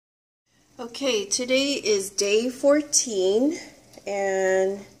Okay, today is day 14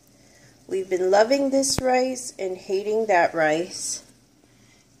 and we've been loving this rice and hating that rice,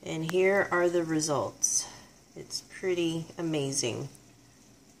 and here are the results. It's pretty amazing.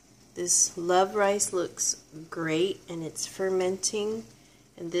 This love rice looks great and it's fermenting,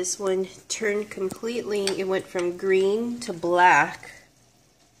 and this one turned completely, it went from green to black,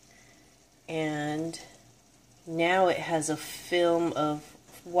 and now it has a film of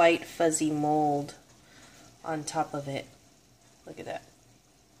white fuzzy mold on top of it. Look at that.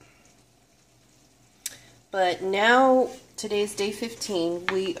 But now, today's day 15,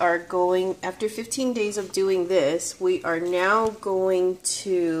 we are going, after 15 days of doing this, we are now going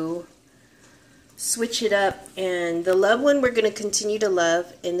to switch it up, and the love one we're going to continue to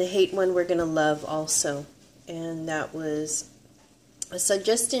love, and the hate one we're going to love also. And that was a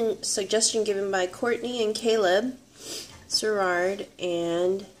suggestion given by Courtney and Caleb Serrard,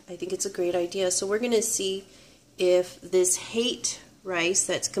 and I think it's a great idea. So we're going to see if this hate rice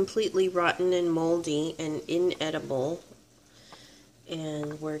that's completely rotten and moldy and inedible,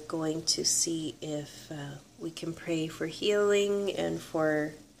 and we're going to see if we can pray for healing and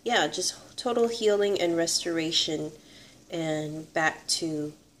for, yeah, just total healing and restoration and back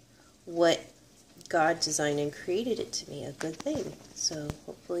to what God designed and created it to be, a good thing. So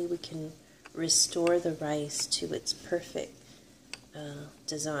hopefully we can restore the rice to its perfect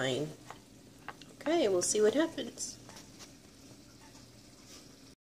design. Okay, we'll see what happens.